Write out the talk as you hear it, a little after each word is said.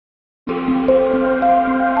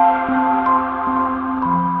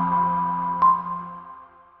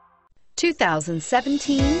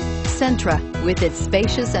2017 Sentra. With its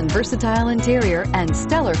spacious and versatile interior and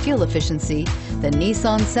stellar fuel efficiency, the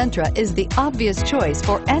Nissan Sentra is the obvious choice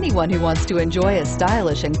for anyone who wants to enjoy a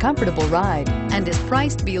stylish and comfortable ride and is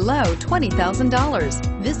priced below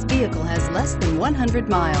 $20,000. This vehicle has less than 100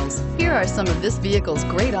 miles. Here are some of this vehicle's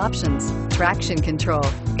great options: traction control,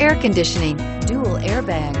 air conditioning, dual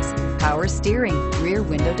airbags, power steering, rear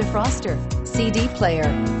window defroster, CD player,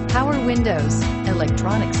 power windows,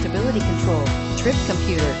 electronic stability control, trip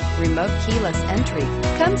computer, remote keyless entry.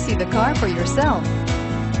 Come see the car for yourself.